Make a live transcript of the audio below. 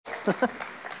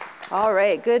All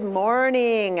right, good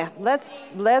morning. Let's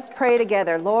pray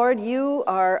together. Lord, you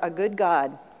are a good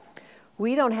God.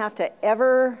 We don't have to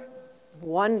ever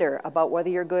wonder about whether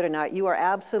you're good or not. You are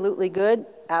absolutely good,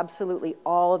 absolutely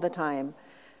all of the time.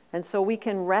 And so we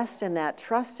can rest in that,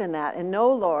 trust in that, and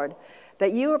know, Lord,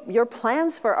 that your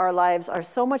plans for our lives are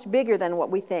so much bigger than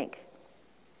what we think.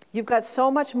 You've got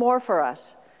so much more for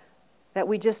us that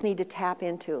we just need to tap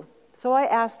into. So I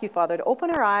ask you, Father, to open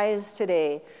our eyes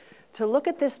today to look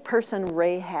at this person,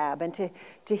 Rahab, and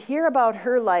to hear about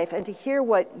her life and to hear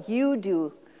what you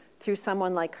do through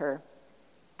someone like her.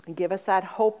 And give us that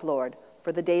hope, Lord,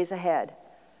 for the days ahead.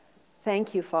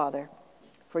 Thank you, Father,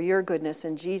 for your goodness.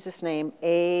 In Jesus' name,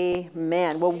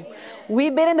 amen. Well,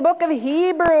 we've been in the book of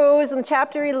Hebrews in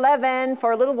chapter 11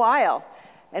 for a little while,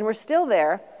 and we're still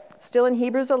there, still in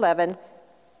Hebrews 11.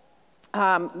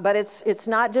 But it's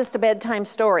not just a bedtime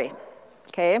story,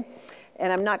 okay?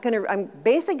 And I'm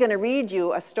basically going to read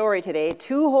you a story today,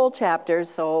 2 whole chapters,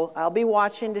 so I'll be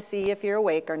watching to see if you're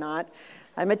awake or not.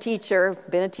 I'm a teacher,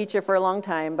 been a teacher for a long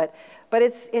time, but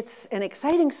it's an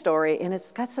exciting story, and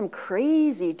it's got some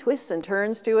crazy twists and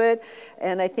turns to it,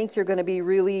 and I think you're going to be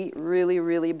really, really,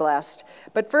 really blessed.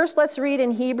 But first, let's read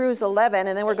in Hebrews 11,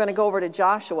 and then we're going to go over to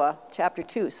Joshua chapter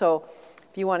 2. So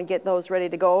if you want to get those ready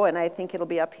to go, and I think it'll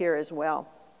be up here as well.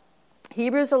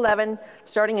 Hebrews 11,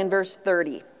 starting in verse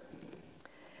 30.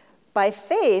 By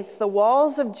faith, the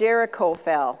walls of Jericho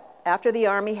fell after the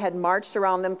army had marched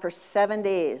around them for 7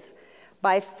 days.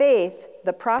 By faith,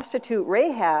 the prostitute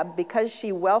Rahab, because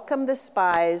she welcomed the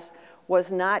spies,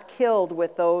 was not killed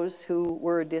with those who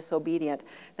were disobedient.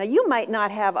 Now, you might not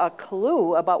have a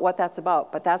clue about what that's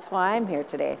about, but that's why I'm here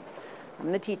today.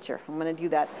 I'm the teacher. I'm going to do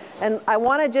that. And I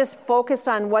want to just focus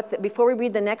on before we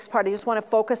read the next part, I just want to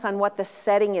focus on what the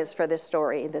setting is for this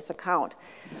story, this account.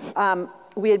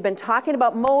 We had been talking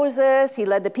about Moses. He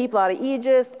led the people out of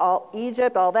Egypt, all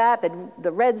that,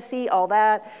 the Red Sea, all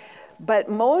that. But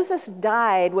Moses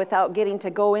died without getting to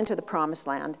go into the promised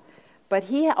land. But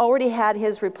he already had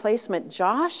his replacement,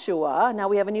 Joshua. Now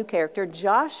we have a new character,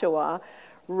 Joshua,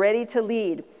 ready to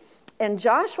lead. And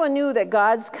Joshua knew that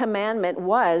God's commandment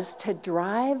was to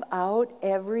drive out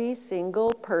every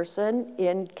single person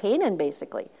in Canaan,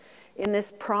 basically, in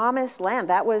this promised land.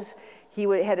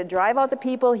 Had to drive out the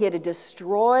people. He had to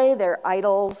destroy their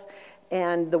idols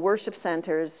and the worship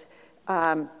centers.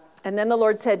 And then the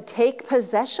Lord said, take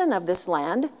possession of this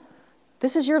land.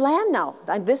 This is your land now.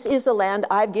 This is the land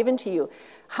I've given to you.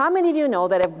 How many of you know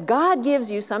that if God gives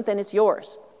you something, it's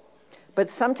yours? But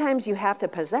sometimes you have to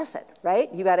possess it, right?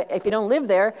 If you don't live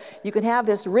there, you can have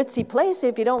this ritzy place.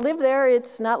 If you don't live there,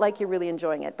 it's not like you're really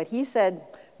enjoying it. But he said,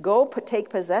 go take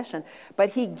possession. But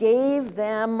he gave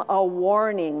them a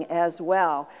warning as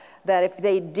well, that if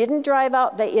they didn't drive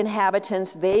out the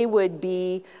inhabitants, they would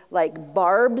be like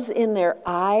barbs in their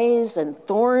eyes and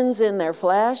thorns in their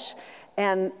flesh,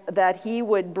 and that he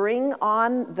would bring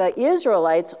on the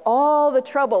Israelites all the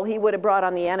trouble he would have brought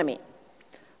on the enemy.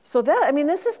 So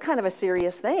this is kind of a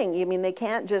serious thing. They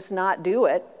can't just not do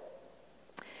it.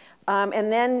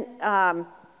 And then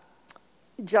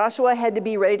Joshua had to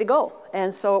be ready to go.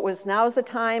 And so now's the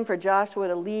time for Joshua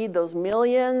to lead those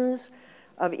millions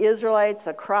of Israelites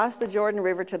across the Jordan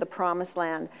River to the promised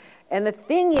land. And the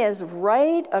thing is,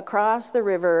 right across the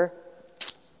river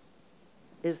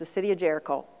is the city of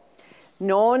Jericho,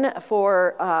 known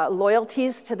for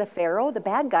loyalties to the Pharaoh, the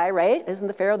bad guy, right? Isn't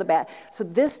the Pharaoh the bad? So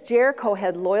this Jericho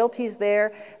had loyalties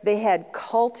there. They had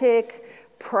cultic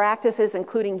practices,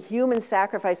 including human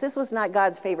sacrifice. This was not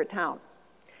God's favorite town.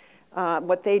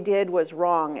 What they did was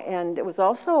wrong. And it was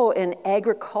also an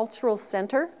agricultural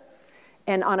center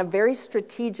and on a very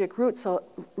strategic route.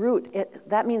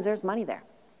 That means there's money there.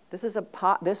 This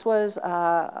was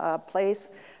a place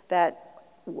that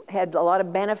had a lot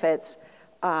of benefits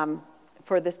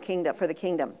for the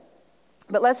kingdom.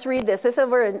 But let's read this. This is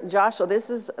over in Joshua. This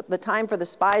is the time for the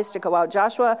spies to go out.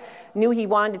 Joshua knew he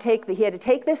had to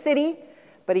take this city,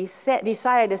 but he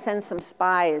decided to send some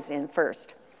spies in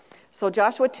first. So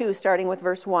Joshua 2, starting with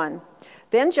verse 1.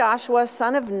 Then Joshua,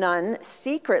 son of Nun,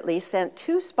 secretly sent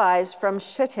 2 spies from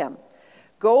Shittim.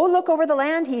 Go look over the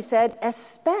land, he said,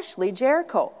 especially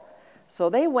Jericho. So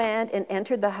they went and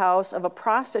entered the house of a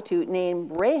prostitute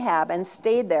named Rahab and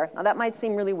stayed there. Now that might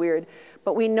seem really weird,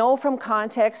 but we know from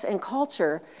context and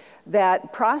culture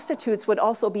that prostitutes would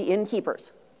also be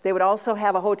innkeepers. They would also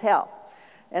have a hotel.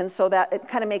 And so that it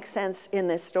kind of makes sense in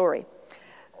this story.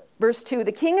 Verse 2,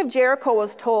 the king of Jericho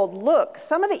was told, look,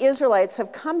 some of the Israelites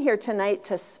have come here tonight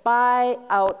to spy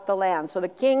out the land. So the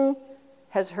king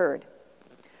has heard.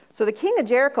 So the king of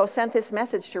Jericho sent this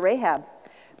message to Rahab.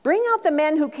 Bring out the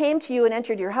men who came to you and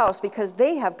entered your house, because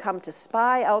they have come to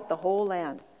spy out the whole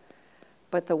land."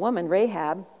 But the woman,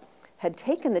 Rahab, had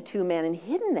taken the 2 men and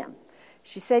hidden them.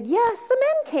 She said, "Yes, the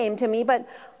men came to me, but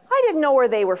I didn't know where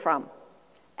they were from.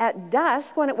 At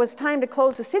dusk, when it was time to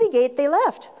close the city gate, they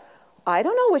left. I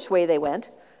don't know which way they went.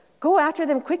 Go after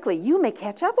them quickly. You may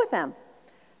catch up with them."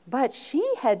 But she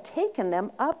had taken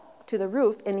them up to the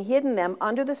roof and hidden them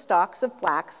under the stalks of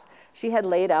flax she had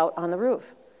laid out on the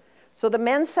roof. So the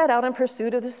men set out in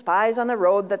pursuit of the spies on the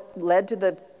road that led to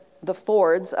the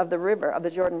fords of the river, of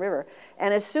the Jordan River.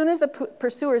 And as soon as the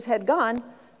pursuers had gone,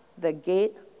 the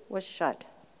gate was shut.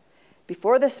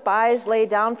 Before the spies lay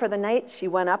down for the night, she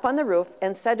went up on the roof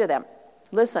and said to them,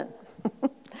 "Listen,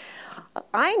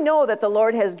 I know that the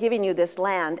Lord has given you this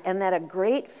land, and that a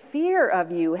great fear of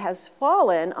you has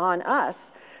fallen on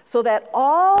us, so that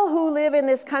all who live in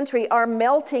this country are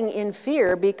melting in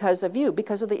fear because of you,"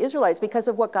 because of the Israelites, because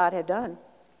of what God had done.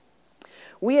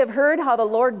 "We have heard how the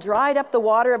Lord dried up the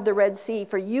water of the Red Sea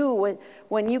for you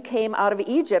when you came out of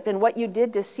Egypt, and what you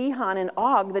did to Sihon and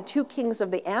Og, the 2 kings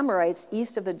of the Amorites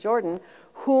east of the Jordan,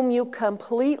 whom you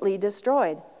completely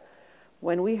destroyed.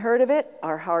 When we heard of it,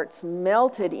 our hearts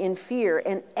melted in fear,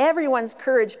 and everyone's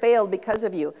courage failed because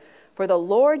of you. For the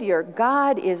Lord your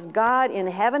God is God in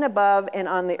heaven above and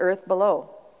on the earth below.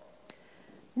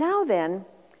 Now then,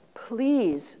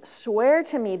 please swear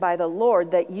to me by the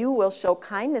Lord that you will show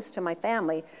kindness to my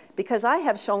family, because I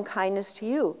have shown kindness to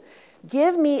you.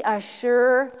 Give me a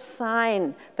sure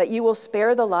sign that you will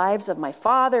spare the lives of my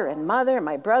father and mother,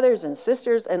 my brothers and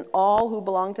sisters, and all who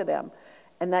belong to them,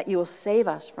 and that you will save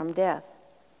us from death."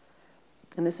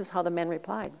 And this is how the men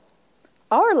replied.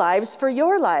 "Our lives for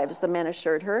your lives," the men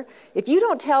assured her. "If you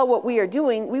don't tell what we are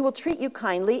doing, we will treat you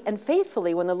kindly and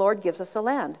faithfully when the Lord gives us the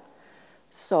land."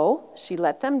 So she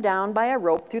let them down by a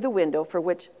rope through the window, for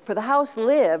the house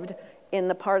lived in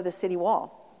the part of the city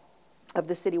wall.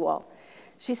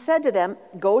 She said to them,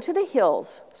 "Go to the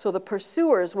hills so the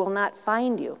pursuers will not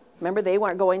find you." Remember, they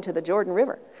weren't going to the Jordan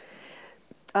River.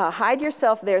 "Hide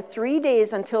yourself there 3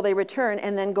 days until they return,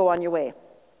 and then go on your way."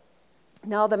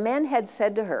 Now the men had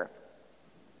said to her,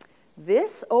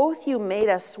 "This oath you made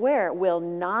us swear will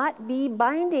not be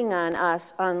binding on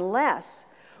us unless,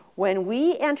 when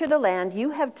we enter the land, you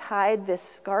have tied this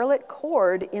scarlet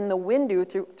cord in the window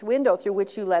through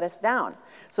which you let us down."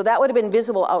 So that would have been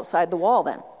visible outside the wall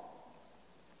then.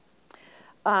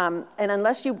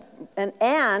 Unless you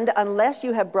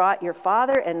have brought your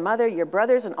father and mother, your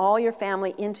brothers, and all your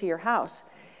family into your house.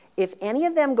 If any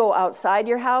of them go outside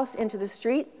your house into the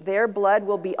street, their blood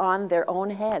will be on their own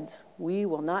heads. We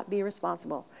will not be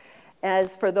responsible.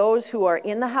 As for those who are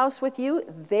in the house with you,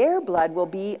 their blood will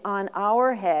be on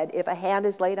our head if a hand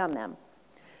is laid on them.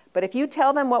 But if you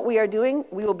tell them what we are doing,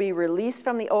 we will be released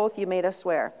from the oath you made us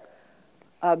swear."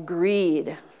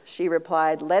 "Agreed," she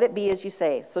replied. "Let it be as you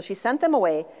say." So she sent them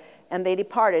away, and they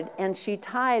departed, and she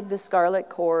tied the scarlet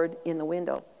cord in the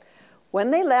window. When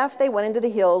they left, they went into the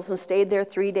hills and stayed there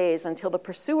 3 days, until the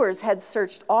pursuers had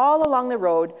searched all along the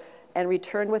road and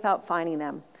returned without finding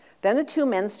them. Then the 2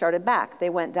 men started back. They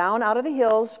went down out of the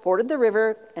hills, forded the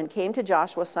river, and came to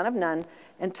Joshua, son of Nun,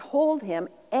 and told him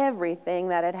everything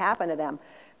that had happened to them.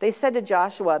 They said to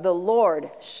Joshua, "The Lord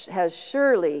has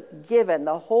surely given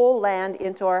the whole land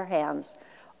into our hands.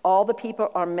 All the people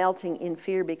are melting in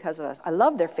fear because of us." I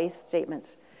love their faith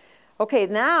statements. Okay,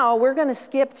 now we're going to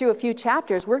skip through a few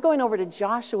chapters. We're going over to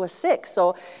Joshua 6.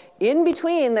 So in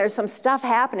between, there's some stuff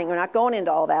happening. We're not going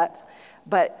into all that.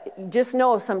 But just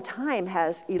know some time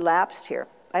has elapsed here.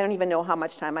 I don't even know how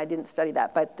much time. I didn't study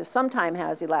that. But some time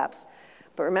has elapsed.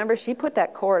 But remember, she put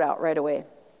that cord out right away.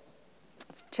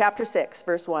 Chapter 6,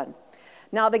 verse 1.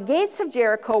 Now the gates of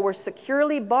Jericho were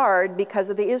securely barred because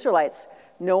of the Israelites.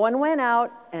 No one went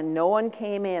out and no one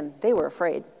came in. They were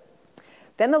afraid.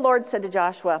 Then the Lord said to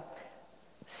Joshua,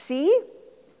 "See,"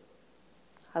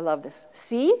 I love this,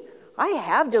 "see, I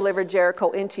have delivered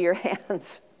Jericho into your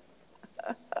hands."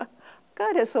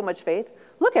 God has so much faith.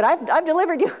 Look at, I've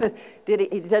delivered you.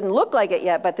 It doesn't look like it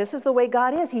yet, but this is the way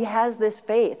God is. He has this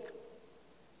faith.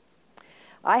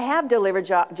 "I have delivered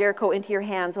Jericho into your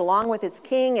hands, along with its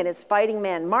king and its fighting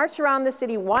men. March around the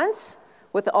city once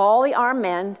with all the armed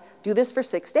men. Do this for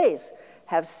 6 days.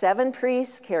 Have 7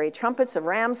 priests carry trumpets of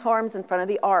ram's horns in front of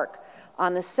the ark.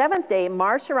 On the 7th day,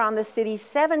 march around the city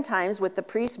 7 times with the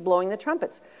priests blowing the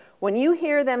trumpets. When you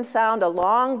hear them sound a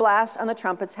long blast on the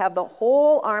trumpets, have the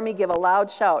whole army give a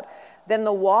loud shout. Then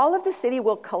the wall of the city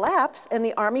will collapse and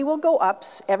the army will go up,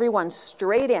 everyone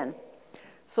straight in."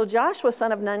 So Joshua,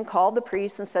 son of Nun, called the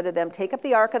priests and said to them, "Take up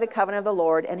the ark of the covenant of the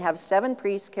Lord and have 7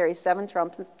 priests carry 7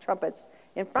 trumpets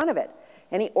in front of it.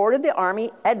 And he ordered the army,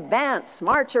 advance,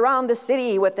 march around the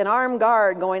city with an armed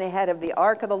guard going ahead of the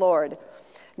ark of the Lord.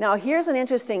 Now, here's an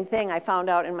interesting thing I found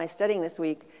out in my studying this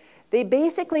week. They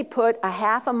basically put a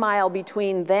half a mile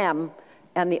between them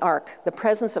and the ark. The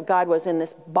presence of God was in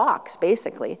this box,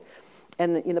 basically.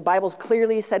 And the Bible's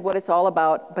clearly said what it's all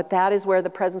about, but that is where the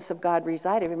presence of God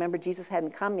resided. Remember, Jesus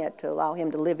hadn't come yet to allow him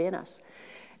to live in us.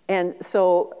 And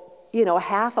so,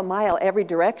 half a mile every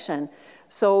direction.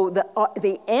 So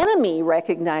the enemy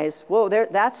recognized, whoa,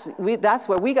 that's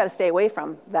where we got to stay away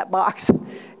from, that box.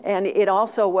 And it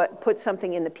also what puts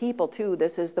something in the people, too.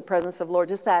 This is the presence of the Lord,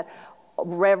 just that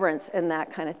reverence and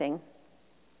that kind of thing.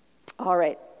 All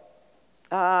right.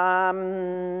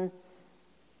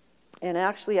 And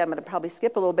actually, I'm going to probably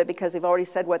skip a little bit because they've already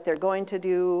said what they're going to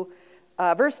do.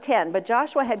 Verse 10, but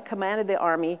Joshua had commanded the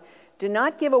army, do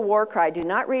not give a war cry, do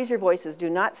not raise your voices, do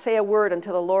not say a word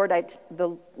until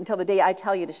until the day I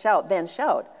tell you to shout, then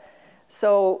shout.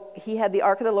 So he had the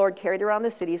ark of the Lord carried around the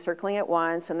city, circling it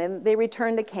once, and then they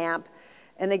returned to camp.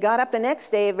 And they got up the next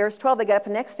day, verse 12, they got up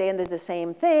the next day and did the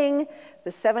same thing.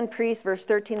 The 7 priests, verse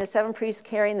 13, the 7 priests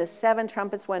carrying the 7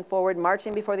 trumpets went forward,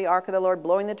 marching before the ark of the Lord,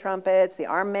 blowing the trumpets, the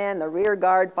armed men, the rear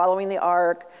guard following the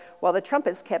ark, while the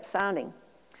trumpets kept sounding.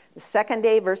 The second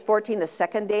day, verse 14, the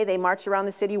second day they marched around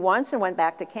the city once and went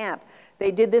back to camp. They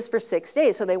did this for 6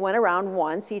 days, so they went around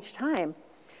once each time.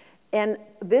 And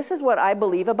this is what I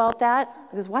believe about that.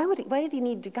 Because why did he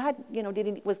need God?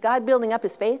 Was God building up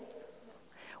his faith?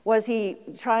 Was he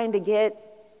trying to get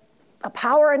a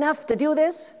power enough to do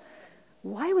this?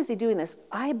 Why was he doing this?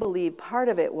 I believe part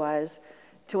of it was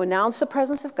to announce the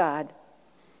presence of God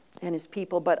and his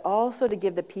people, but also to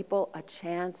give the people a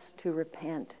chance to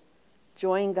repent.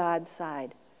 Join God's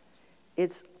side.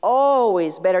 It's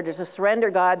always better to surrender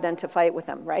God than to fight with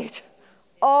him, right?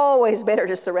 Always better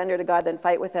to surrender to God than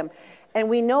fight with him. And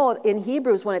we know in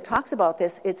Hebrews, when it talks about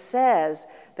this, it says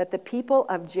that the people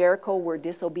of Jericho were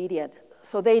disobedient.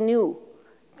 So they knew.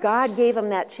 God gave them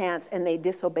that chance, and they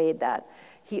disobeyed that.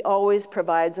 He always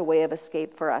provides a way of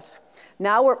escape for us.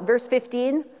 Now, verse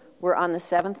 15, we're on the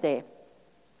 7th day.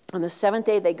 On the 7th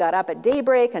day, they got up at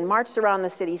daybreak and marched around the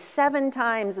city 7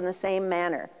 times in the same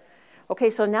manner. Okay,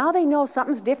 so now they know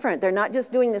something's different. They're not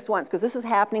just doing this once, because this is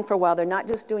happening for a while. They're not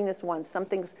just doing this once.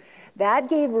 That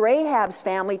gave Rahab's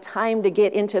family time to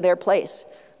get into their place.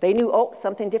 They knew,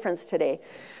 something different's today.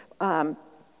 And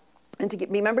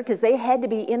remember, because they had to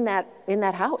be in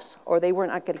that house, or they were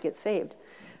not going to get saved.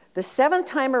 The 7th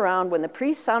time around, when the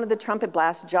priest sounded the trumpet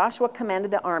blast, Joshua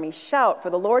commanded the army, shout, for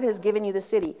the Lord has given you the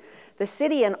city. The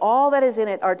city and all that is in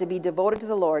it are to be devoted to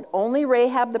the Lord. Only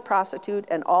Rahab the prostitute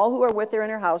and all who are with her in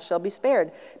her house shall be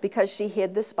spared, because she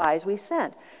hid the spies we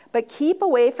sent. But keep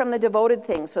away from the devoted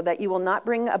things, so that you will not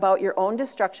bring about your own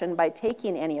destruction by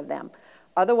taking any of them.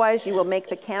 Otherwise you will make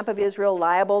the camp of Israel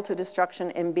liable to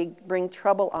destruction and bring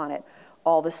trouble on it.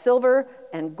 All the silver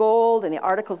and gold and the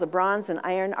articles of bronze and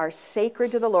iron are sacred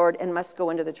to the Lord and must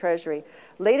go into the treasury.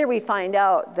 Later we find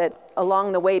out that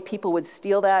along the way people would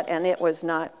steal that, and it was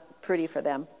not pretty for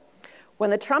them. When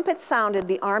the trumpet sounded,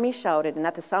 the army shouted, and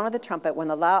at the sound of the trumpet, when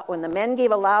the men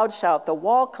gave a loud shout, the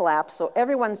wall collapsed, so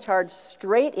everyone charged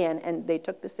straight in, and they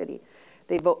took the city.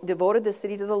 They devoted the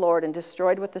city to the Lord and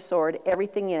destroyed with the sword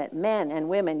everything in it, men and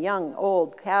women, young,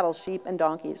 old, cattle, sheep, and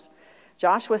donkeys.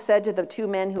 Joshua said to the 2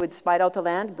 men who had spied out the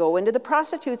land, go into the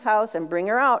prostitute's house and bring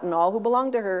her out and all who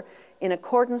belong to her in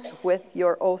accordance with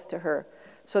your oath to her.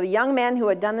 So the young men who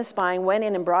had done the spying went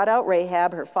in and brought out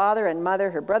Rahab, her father and mother,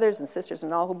 her brothers and sisters,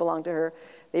 and all who belonged to her.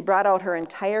 They brought out her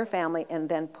entire family and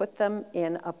then put them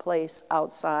in a place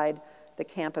outside the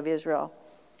camp of Israel.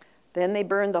 Then they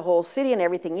burned the whole city and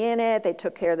everything in it. They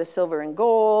took care of the silver and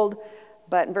gold.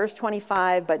 But in verse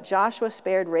 25, but Joshua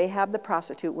spared Rahab the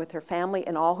prostitute with her family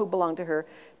and all who belonged to her,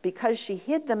 because she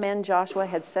hid the men Joshua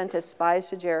had sent as spies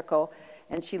to Jericho,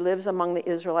 and she lives among the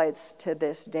Israelites to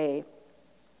this day.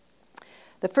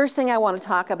 The first thing I want to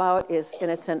talk about is, and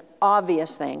it's an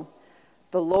obvious thing,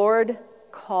 the Lord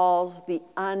calls the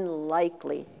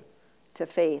unlikely to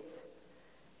faith.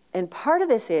 And part of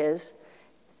this is,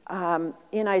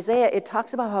 in Isaiah, it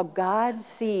talks about how God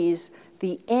sees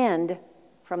the end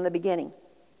from the beginning.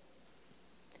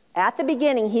 At the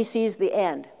beginning, he sees the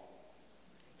end.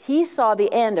 He saw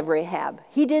the end of Rahab.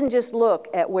 He didn't just look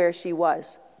at where she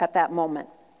was at that moment.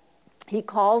 He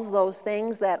calls those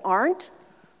things that aren't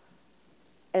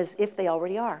as if they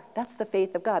already are. That's the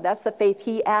faith of God. That's the faith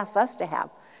he asks us to have.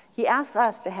 He asks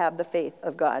us to have the faith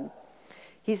of God.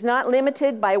 He's not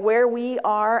limited by where we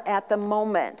are at the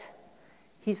moment.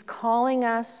 He's calling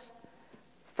us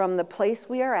from the place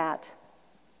we are at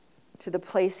to the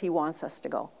place he wants us to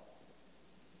go.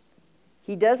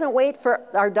 He doesn't wait for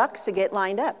our ducks to get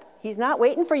lined up. He's not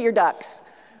waiting for your ducks.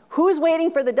 Who's waiting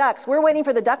for the ducks? We're waiting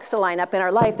for the ducks to line up in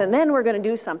our life, and then we're going to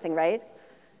do something, right?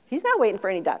 He's not waiting for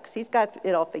any ducks. He's got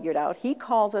it all figured out. He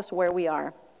calls us where we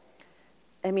are.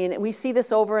 I mean, we see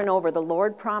this over and over. The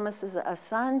Lord promises a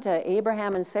son to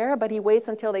Abraham and Sarah, but he waits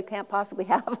until they can't possibly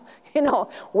have,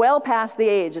 well past the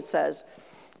age, it says.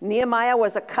 Nehemiah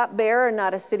was a cupbearer,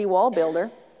 not a city wall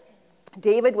builder.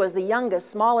 David was the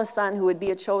youngest, smallest son who would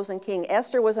be a chosen king.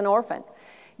 Esther was an orphan.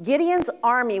 Gideon's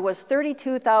army was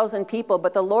 32,000 people,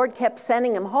 but the Lord kept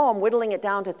sending him home, whittling it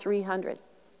down to 300.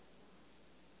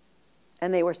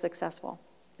 And they were successful.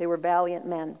 They were valiant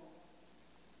men.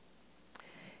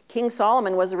 King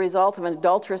Solomon was a result of an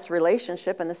adulterous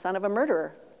relationship and the son of a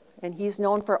murderer. And he's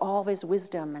known for all of his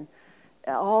wisdom and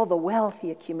all the wealth he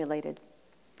accumulated.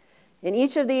 In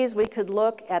each of these, we could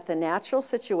look at the natural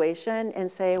situation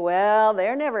and say, well,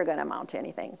 they're never going to amount to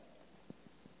anything.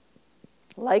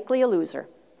 Likely a loser.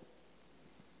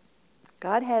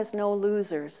 God has no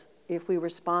losers if we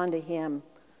respond to him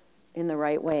in the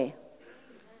right way.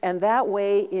 And that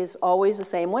way is always the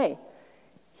same way.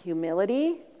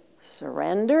 Humility,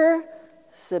 surrender,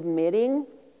 submitting,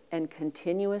 and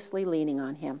continuously leaning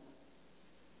on him.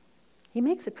 He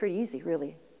makes it pretty easy,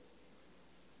 really.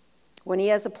 When he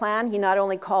has a plan, he not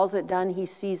only calls it done, he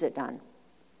sees it done.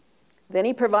 Then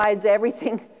he provides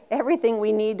everything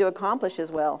we need to accomplish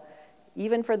as well,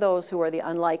 even for those who are the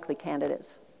unlikely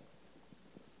candidates.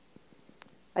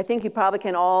 I think you probably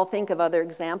can all think of other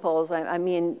examples. I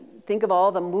mean, think of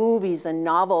all the movies and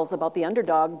novels about the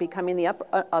underdog becoming the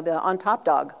on-top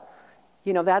dog.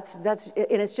 That's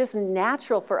and it's just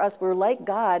natural for us. We're like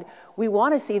God. We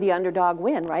want to see the underdog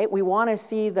win, right? We want to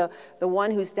see the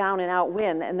one who's down and out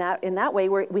win, and that in that way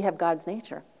we have God's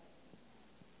nature.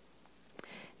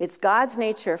 It's God's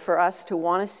nature for us to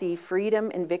want to see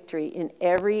freedom and victory in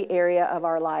every area of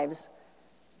our lives.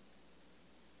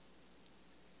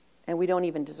 And we don't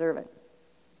even deserve it.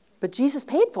 But Jesus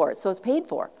paid for it, so it's paid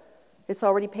for. It's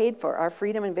already paid for. Our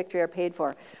freedom and victory are paid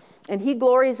for. And he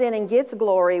glories in and gets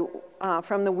glory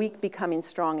from the weak becoming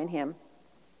strong in him.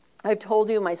 I've told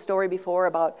you my story before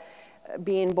about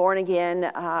being born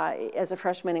again as a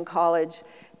freshman in college.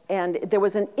 And there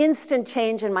was an instant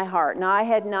change in my heart. Now, I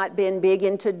had not been big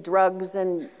into drugs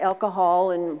and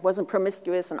alcohol and wasn't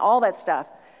promiscuous and all that stuff.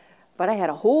 But I had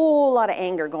a whole lot of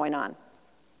anger going on.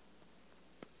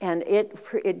 And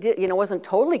it did, wasn't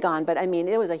totally gone, but I mean,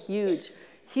 it was a huge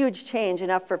change,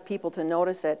 enough for people to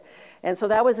notice it. And so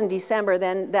that was in December.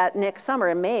 Then that next summer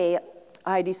in May,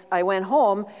 I went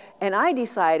home and I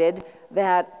decided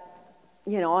that,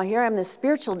 here I'm this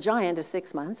spiritual giant of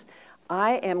 6 months.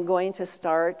 I am going to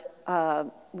start,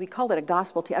 we called it a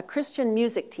gospel team, a Christian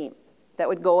music team that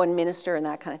would go and minister and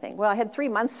that kind of thing. Well, I had 3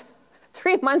 months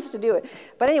to do it.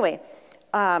 But anyway,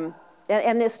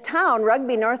 and this town,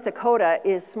 Rugby, North Dakota,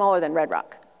 is smaller than Red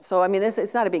Rock. So, I mean,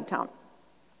 it's not a big town.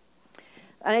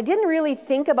 And I didn't really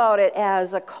think about it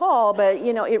as a call, but,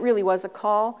 it really was a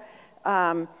call.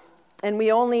 And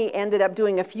we only ended up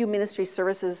doing a few ministry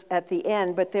services at the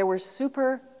end, but there were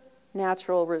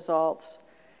supernatural results.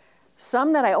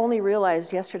 Some that I only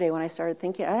realized yesterday when I started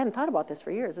thinking. I hadn't thought about this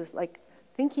for years. It's like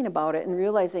thinking about it and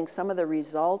realizing some of the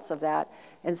results of that.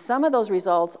 And some of those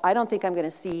results I don't think I'm going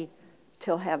to see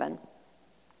till heaven.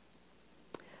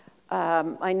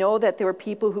 I know that there were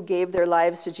people who gave their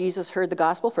lives to Jesus, heard the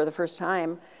gospel for the first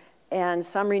time, and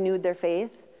some renewed their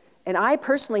faith. And I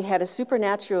personally had a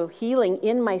supernatural healing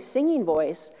in my singing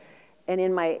voice and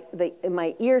in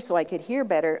my ear so I could hear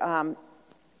better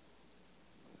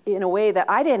in a way that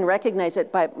I didn't recognize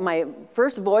it. But my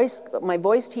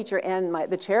voice teacher and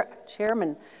the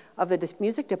chairman of the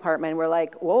music department were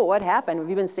like, whoa, what happened? Have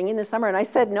you been singing this summer? And I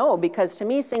said no, because to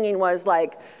me singing was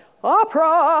like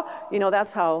opera.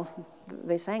 That's how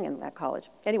they sang in that college.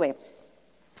 Anyway,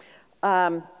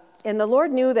 and the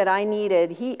Lord knew that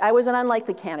I was an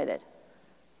unlikely candidate.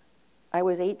 I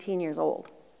was 18 years old.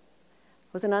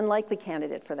 I was an unlikely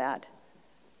candidate for that.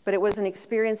 But it was an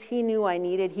experience he knew I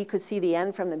needed. He could see the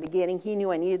end from the beginning. He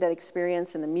knew I needed that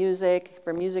experience in the music,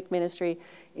 for music ministry,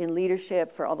 in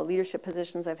leadership, for all the leadership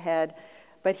positions I've had.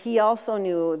 But he also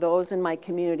knew those in my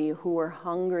community who were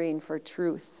hungering for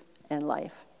truth and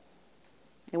life.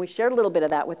 And we shared a little bit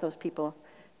of that with those people,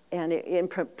 and in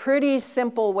pretty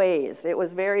simple ways. It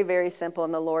was very, very simple,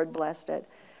 and the Lord blessed it.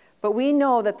 But we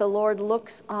know that the Lord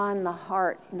looks on the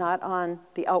heart, not on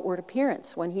the outward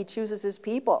appearance, when he chooses his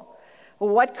people. Well,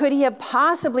 what could he have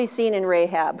possibly seen in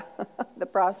Rahab, the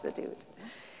prostitute?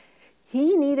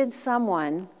 He needed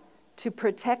someone to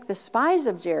protect the spies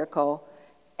of Jericho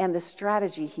and the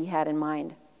strategy he had in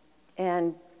mind.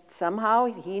 And somehow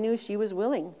he knew she was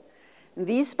willing.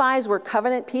 These spies were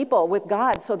covenant people with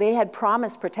God, so they had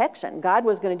promised protection. God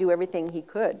was going to do everything he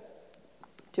could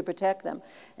to protect them.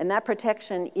 And that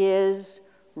protection is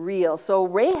real. So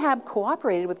Rahab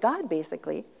cooperated with God,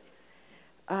 basically,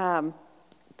 to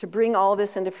bring all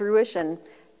this into fruition.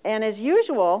 And as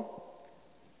usual,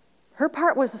 her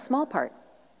part was a small part.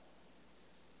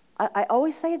 I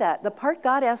always say that. The part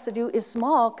God has to do is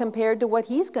small compared to what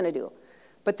he's going to do.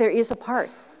 But there is a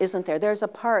part, isn't there? There's a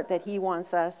part that he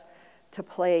wants us to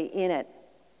play in it.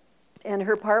 And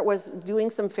her part was doing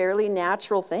some fairly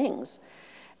natural things.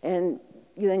 And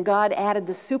then God added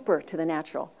the super to the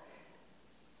natural.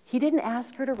 He didn't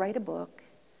ask her to write a book.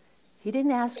 He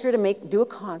didn't ask her to do a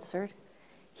concert.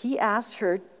 He asked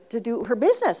her to do her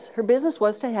business. Her business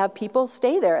was to have people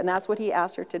stay there, and that's what he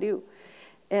asked her to do.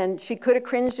 And she could have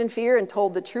cringed in fear and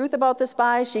told the truth about the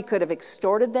spies. She could have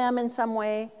extorted them in some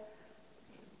way.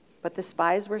 But the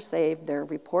spies were saved. Their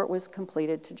report was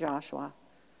completed to Joshua,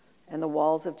 and the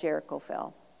walls of Jericho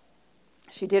fell.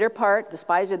 She did her part, the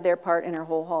spies did their part, and her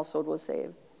whole household was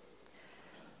saved.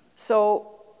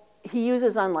 So he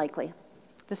uses unlikely.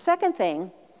 The second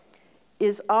thing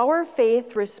is our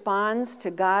faith responds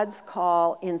to God's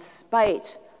call in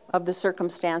spite of the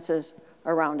circumstances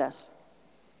around us.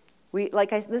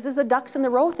 This is the ducks in the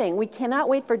row thing. We cannot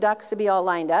wait for ducks to be all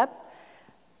lined up.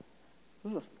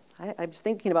 I was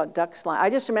thinking about ducks. I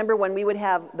just remember when we would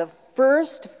have the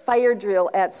first fire drill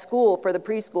at school for the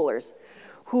preschoolers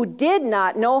who did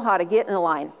not know how to get in a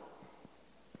line.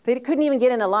 They couldn't even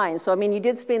get in a line. So, you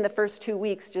did spend the first 2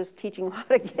 weeks just teaching them how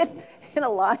to get in a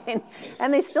line.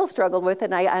 And they still struggled with it.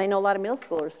 And I know a lot of middle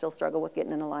schoolers still struggle with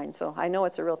getting in a line. So I know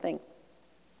it's a real thing.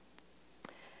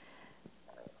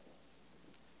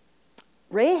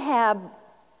 Rahab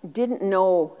didn't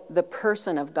know the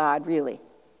person of God, really.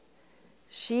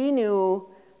 She knew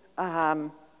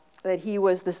that he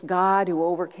was this God who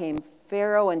overcame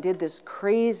Pharaoh and did this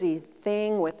crazy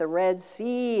thing with the Red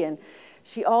Sea. And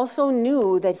she also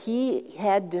knew that he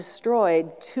had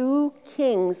destroyed 2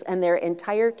 kings and their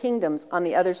entire kingdoms on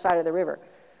the other side of the river.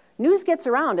 News gets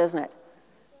around, doesn't it?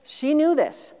 She knew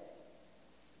this.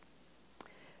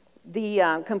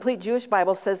 The Complete Jewish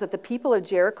Bible says that the people of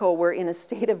Jericho were in a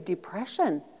state of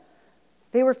depression.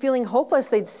 They were feeling hopeless.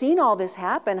 They'd seen all this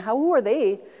happen. How were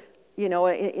they,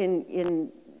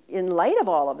 in light of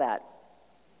all of that?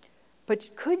 But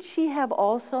could she have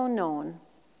also known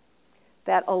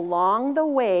that along the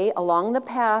way, along the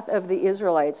path of the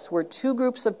Israelites, were 2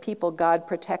 groups of people God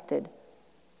protected?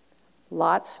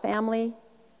 Lot's family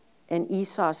and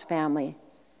Esau's family,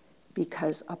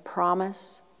 because a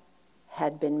promise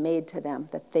had been made to them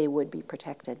that they would be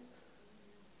protected.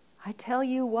 I tell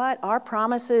you what, our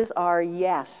promises are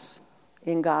yes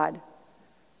in God.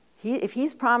 If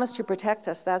he's promised to protect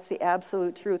us, that's the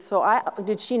absolute truth. So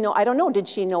did she know? I don't know. Did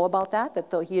she know about that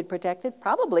though he had protected?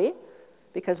 Probably,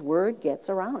 because word gets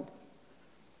around.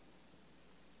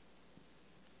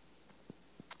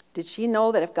 Did she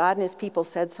know that if God and his people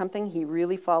said something, he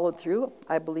really followed through?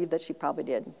 I believe that she probably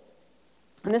did.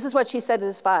 And this is what she said to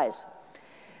the spies.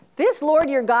 This Lord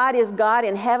your God is God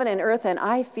in heaven and earth, and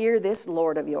I fear this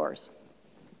Lord of yours.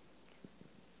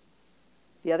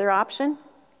 The other option,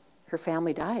 her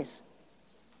family dies.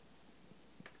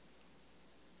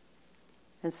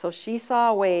 And so she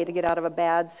saw a way to get out of a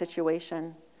bad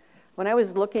situation. When I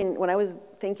was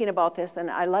thinking about this, and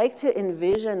I like to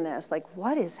envision this, like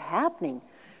what is happening?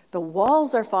 The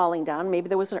walls are falling down. Maybe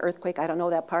there was an earthquake. I don't know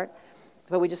that part,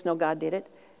 but we just know God did it.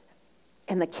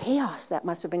 And the chaos that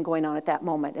must have been going on at that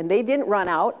moment. And they didn't run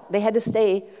out. They had to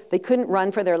stay. They couldn't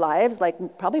run for their lives,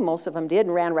 like probably most of them did,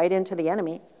 and ran right into the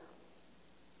enemy.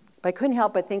 But I couldn't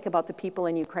help but think about the people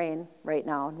in Ukraine right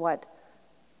now and what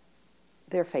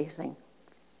they're facing,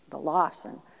 the loss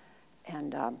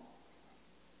and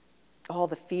all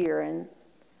the fear.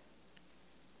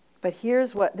 But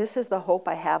this is the hope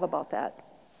I have about that.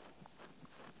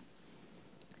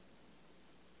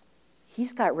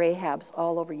 He's got Rahabs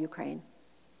all over Ukraine.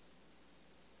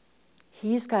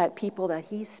 He's got people that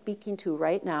he's speaking to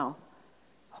right now.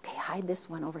 Okay, hide this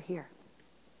one over here.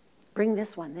 Bring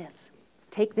this one this.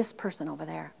 Take this person over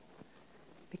there.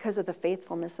 Because of the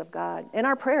faithfulness of God. And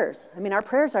our prayers. Our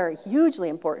prayers are hugely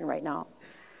important right now.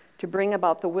 To bring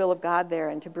about the will of God there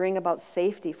and to bring about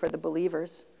safety for the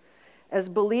believers. As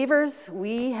believers,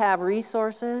 we have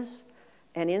resources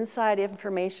and inside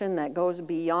information that goes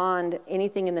beyond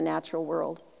anything in the natural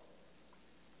world.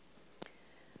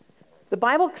 The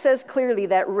Bible says clearly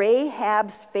that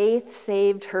Rahab's faith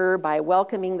saved her by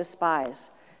welcoming the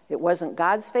spies. It wasn't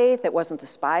God's faith, it wasn't the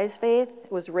spies' faith, it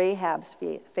was Rahab's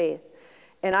faith.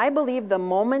 And I believe the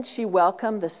moment she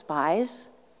welcomed the spies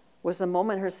was the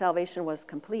moment her salvation was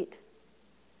complete.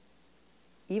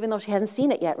 even though she hadn't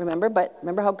seen it yet, remember? But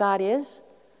remember how God is?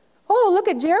 Oh, look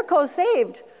at Jericho's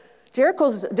saved.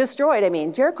 Jericho's destroyed,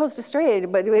 Jericho's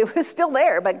destroyed, but it was still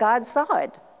there, but God saw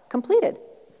it completed.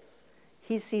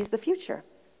 He sees the future.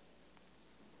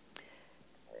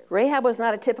 Rahab was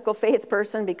not a typical faith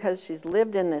person because she's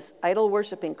lived in this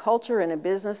idol-worshiping culture in a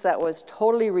business that was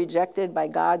totally rejected by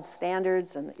God's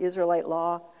standards and the Israelite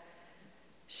law.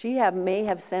 She may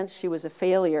have sensed she was a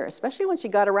failure, especially when she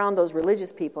got around those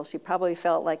religious people. She probably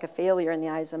felt like a failure in the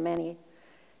eyes of many.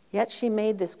 Yet she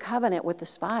made this covenant with the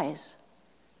spies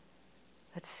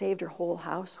that saved her whole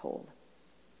household.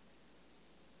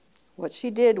 What she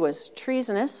did was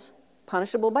treasonous,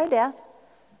 punishable by death.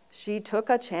 She took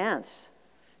a chance.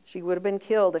 She would have been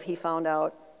killed if he found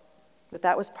out, but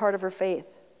that was part of her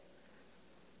faith.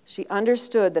 She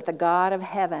understood that the God of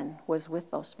heaven was with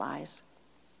those spies.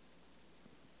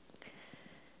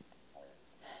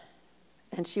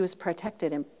 And she was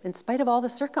protected in spite of all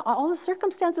the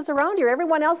circumstances around her.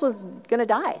 Everyone else was going to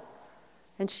die,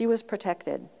 and she was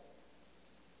protected.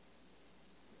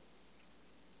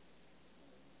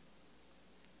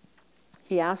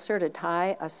 He asked her to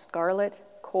tie a scarlet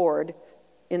cord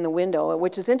in the window,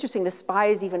 which is interesting. The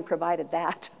spies even provided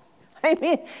that.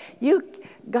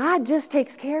 God just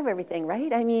takes care of everything,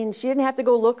 right? She didn't have to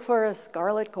go look for a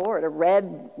scarlet cord, a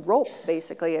red rope,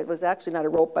 basically. It was actually not a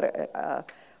rope,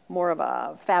 but more of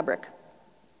a fabric.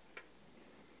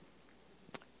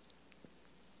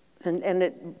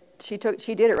 She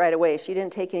did it right away. She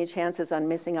didn't take any chances on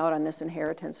missing out on this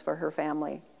inheritance for her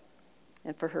family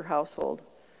and for her household.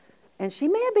 And she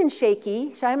may have been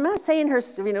shaky. I'm not saying her,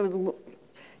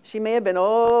 she may have been,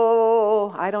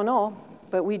 I don't know.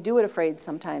 But we do it afraid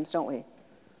sometimes, don't we?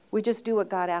 We just do what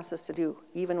God asks us to do,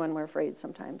 even when we're afraid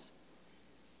sometimes.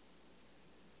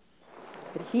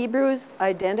 But Hebrews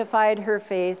identified her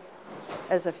faith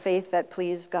as a faith that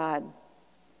pleased God.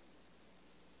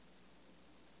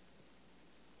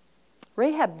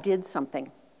 Rahab did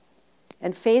something.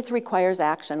 And faith requires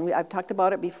action. I've talked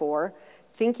about it before.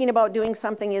 Thinking about doing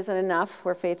something isn't enough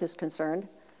where faith is concerned.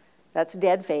 That's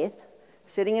dead faith.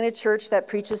 Sitting in a church that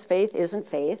preaches faith isn't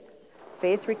faith.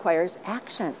 Faith requires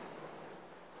action.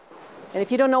 And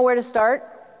if you don't know where to start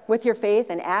with your faith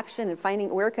and action and finding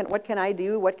what can I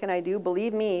do,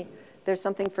 believe me, there's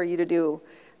something for you to do.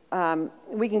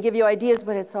 We can give you ideas,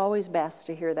 but it's always best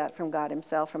to hear that from God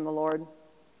himself, from the Lord.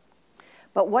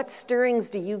 But what stirrings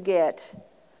do you get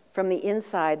from the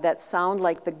inside that sound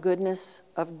like the goodness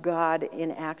of God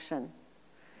in action?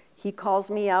 He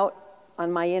calls me out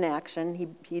on my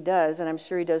inaction. He does, and I'm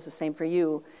sure he does the same for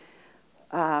you.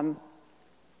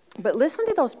 But listen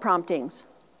to those promptings.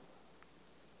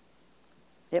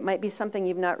 It might be something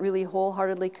you've not really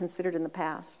wholeheartedly considered in the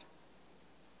past.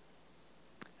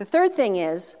 The third thing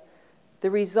is, the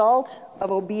result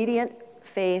of obedient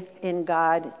faith in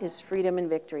God is freedom and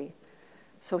victory.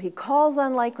 So he calls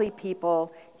unlikely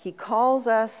people. He calls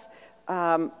us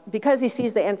because he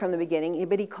sees the end from the beginning.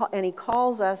 But he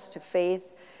calls us to faith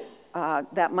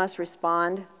that must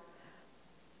respond.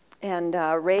 And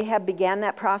Rahab began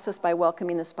that process by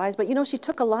welcoming the spies. But she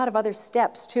took a lot of other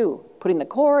steps too. Putting the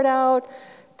cord out,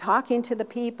 talking to the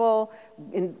people,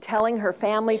 and telling her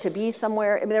family to be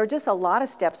somewhere. There were just a lot of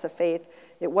steps of faith.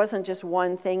 It wasn't just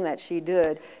one thing that she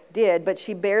did, but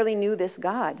she barely knew this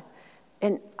God.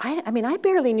 And I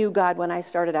barely knew God when I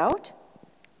started out.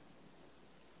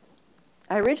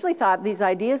 I originally thought these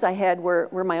ideas I had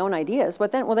were my own ideas,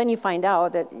 but then you find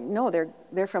out that no,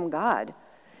 they're from God.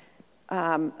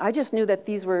 I just knew that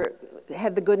these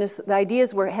had the goodness. The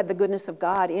ideas had the goodness of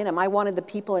God in them. I wanted the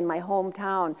people in my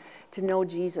hometown to know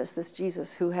Jesus, this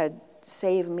Jesus who had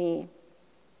saved me.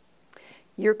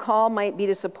 Your call might be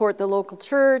to support the local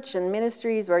church and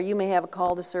ministries, or you may have a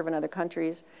call to serve in other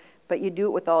countries. But you do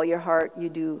it with all your heart, you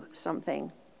do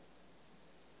something.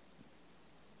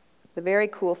 The very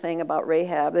cool thing about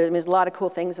Rahab, there's a lot of cool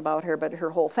things about her, but her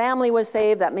whole family was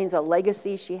saved. That means a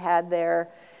legacy she had there.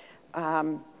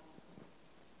 But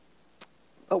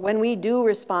when we do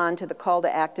respond to the call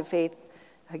to active faith,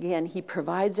 again, he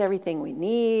provides everything we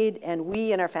need, and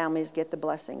we and our families get the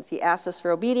blessings. He asks us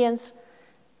for obedience,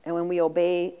 and when we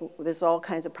obey, there's all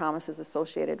kinds of promises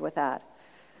associated with that.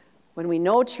 When we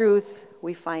know truth,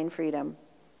 we find freedom.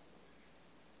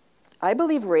 I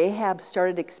believe Rahab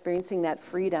started experiencing that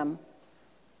freedom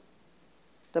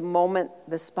the moment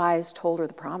the spies told her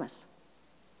the promise.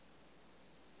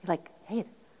 Like, hey,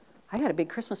 I got a big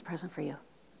Christmas present for you.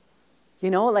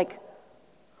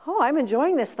 I'm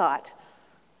enjoying this thought.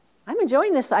 I'm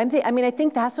enjoying this. I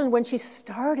think that's when she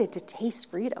started to taste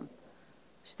freedom.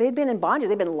 They'd been in bondage.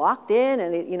 They'd been locked in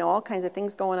and, all kinds of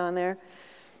things going on there.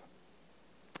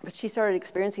 But she started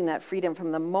experiencing that freedom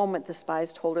from the moment the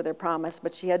spies told her their promise.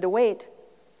 But she had to wait.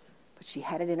 But she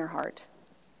had it in her heart.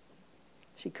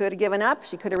 She could have given up.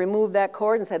 She could have removed that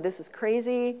cord and said, this is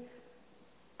crazy.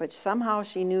 But somehow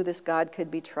she knew this God could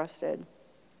be trusted.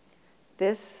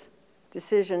 This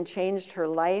decision changed her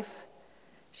life.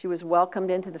 She was welcomed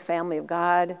into the family of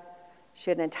God. She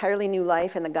had an entirely new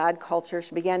life in the God culture.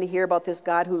 She began to hear about this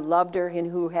God who loved her and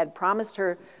who had promised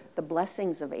her the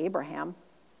blessings of Abraham.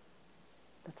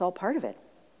 That's all part of it.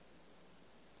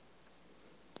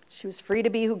 She was free to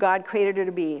be who God created her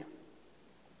to be.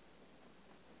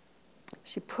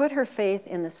 She put her faith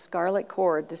in the scarlet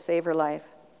cord to save her life.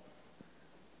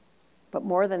 But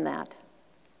more than that,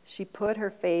 she put her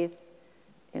faith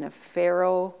in a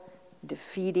Pharaoh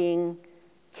defeating,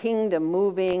 kingdom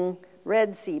moving,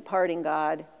 Red Sea parting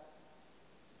God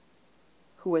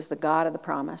who was the God of the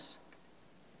promise.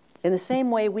 In the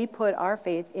same way, we put our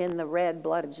faith in the red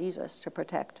blood of Jesus to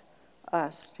protect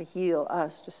us, to heal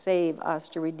us, to save us,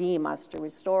 to redeem us, to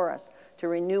restore us, to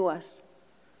renew us,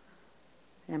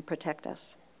 and protect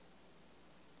us.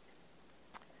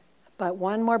 But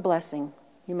one more blessing.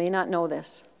 You may not know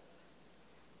this.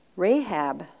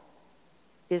 Rahab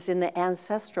is in the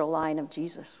ancestral line of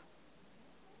Jesus.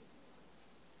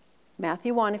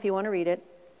 Matthew 1, if you want to read it.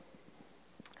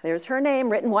 There's her name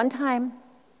written one time,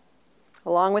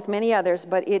 along with many others,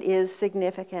 but it is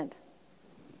significant.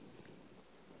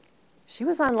 She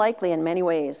was unlikely in many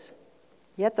ways,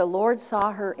 yet the Lord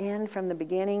saw her in from the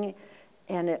beginning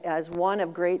and as one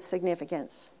of great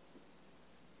significance.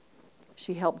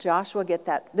 She helped Joshua get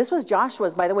that. This was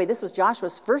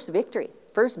Joshua's first victory,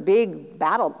 first big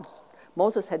battle.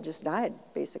 Moses had just died,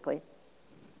 basically.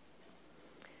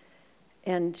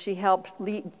 And she helped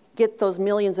get those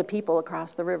millions of people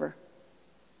across the river.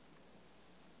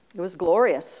 It was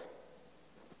glorious.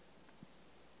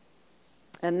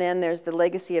 And then there's the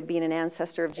legacy of being an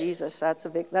ancestor of Jesus. That's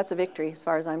a victory as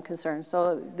far as I'm concerned.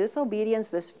 So this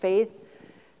obedience, this faith,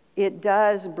 it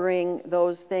does bring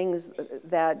those things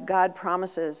that God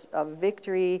promises of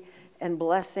victory and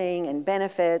blessing and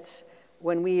benefits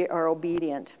when we are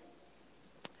obedient.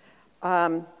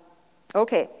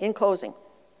 Okay, in closing.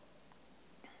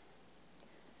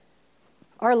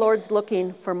 Our Lord's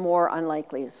looking for more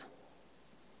unlikelies.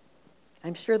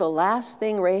 I'm sure the last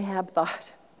thing Rahab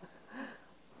thought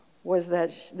was that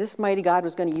this mighty God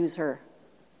was going to use her.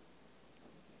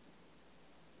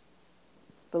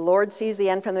 The Lord sees the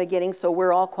end from the beginning, so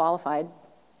we're all qualified.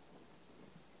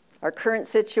 Our current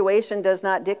situation does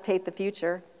not dictate the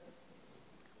future.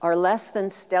 Our less than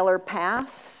stellar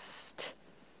past,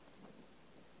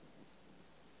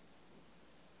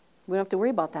 we don't have to worry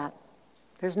about that.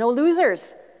 There's no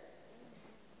losers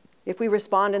if we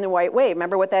respond in the right way.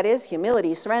 Remember what that is?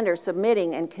 Humility, surrender,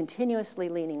 submitting, and continuously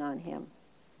leaning on Him.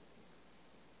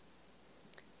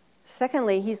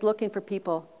 Secondly, He's looking for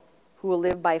people who will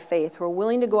live by faith, who are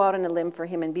willing to go out on a limb for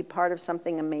Him and be part of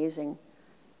something amazing.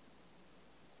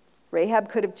 Rahab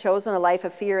could have chosen a life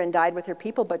of fear and died with her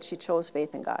people, but she chose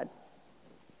faith in God.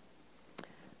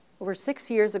 Over 6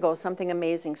 years ago, something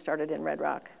amazing started in Red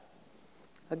Rock.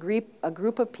 A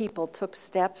group of people took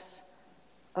steps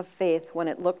of faith when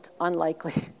it looked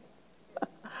unlikely.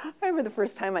 I remember the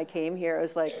first time I came here, I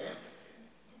was like,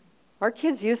 our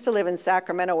kids used to live in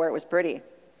Sacramento where it was pretty.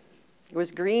 It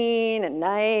was green and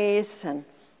nice, and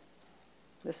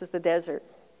this is the desert.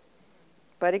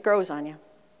 But it grows on you.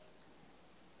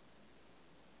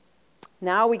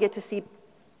 Now we get to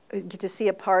see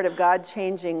a part of God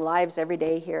changing lives every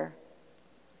day here.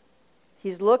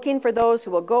 He's looking for those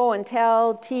who will go and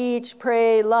tell, teach,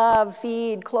 pray, love,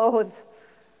 feed, clothe,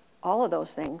 all of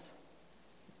those things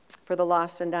for the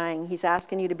lost and dying. He's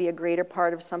asking you to be a greater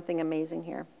part of something amazing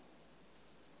here.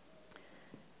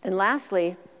 And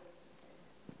lastly,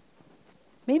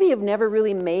 maybe you've never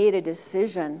really made a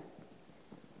decision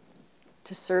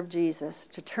to serve Jesus,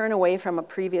 to turn away from a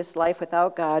previous life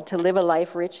without God, to live a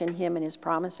life rich in Him and His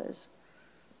promises.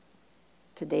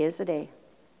 Today is the day.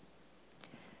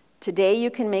 Today you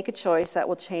can make a choice that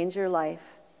will change your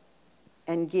life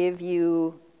and give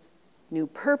you new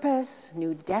purpose,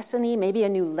 new destiny, maybe a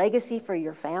new legacy for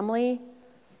your family,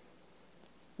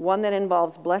 one that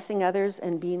involves blessing others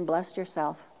and being blessed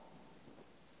yourself.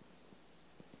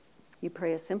 You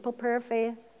pray a simple prayer of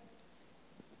faith.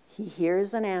 He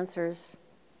hears and answers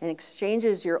and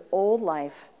exchanges your old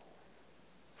life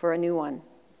for a new one.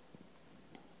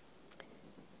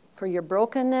 For your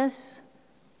brokenness,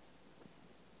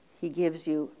 He gives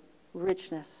you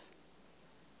richness.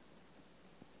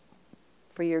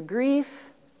 For your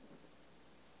grief,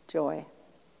 joy.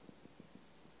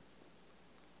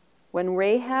 When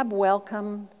Rahab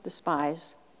welcomed the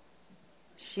spies,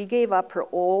 She gave up her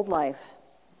old life.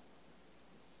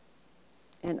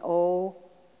 And oh,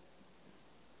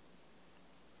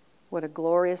 what a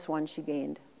glorious one she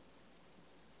gained.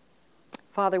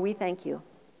 Father, we thank you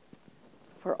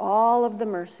for all of the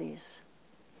mercies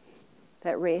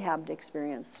that Rahab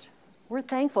experienced. We're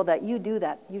thankful that you do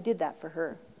that. You did that for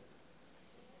her.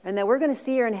 And that we're going to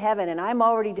see her in heaven, and I'm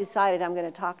already decided I'm going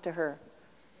to talk to her.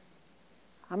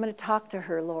 I'm going to talk to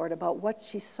her, Lord, about what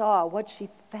she saw, what she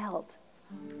felt,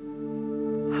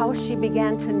 how she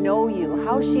began to know you,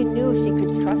 how she knew she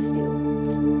could trust you.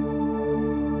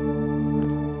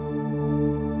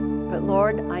 But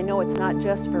Lord, I know it's not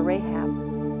just for Rahab.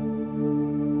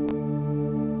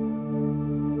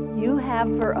 You have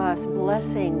for us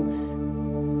blessings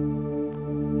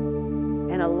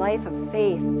and a life of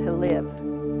faith to live.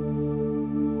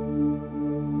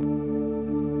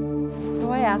 So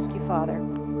I ask you, Father,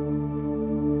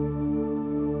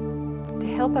 to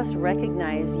help us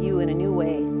recognize you in a new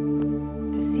way,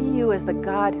 to see you as the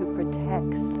God who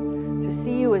protects, to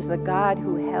see you as the God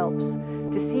who helps,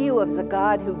 to see you as the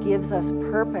God who gives us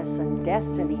purpose and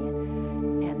destiny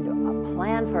and a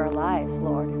plan for our lives,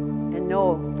 Lord, and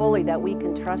know fully that we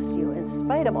can trust you in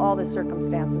spite of all the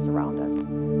circumstances around us.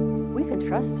 We can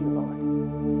trust you, Lord.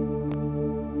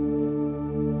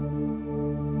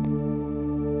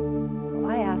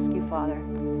 I ask you, Father,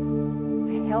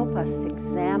 to help us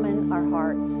examine our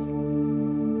hearts.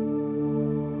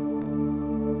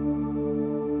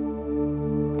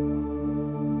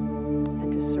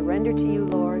 And to surrender to you,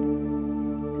 Lord,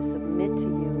 to submit to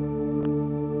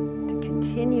you, to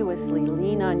continuously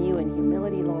lean on you in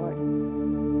humility, Lord.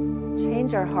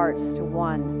 Change our hearts to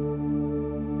one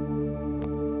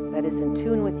that is in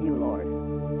tune with you, Lord.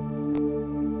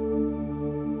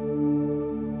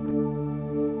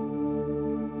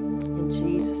 In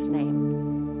Jesus' name.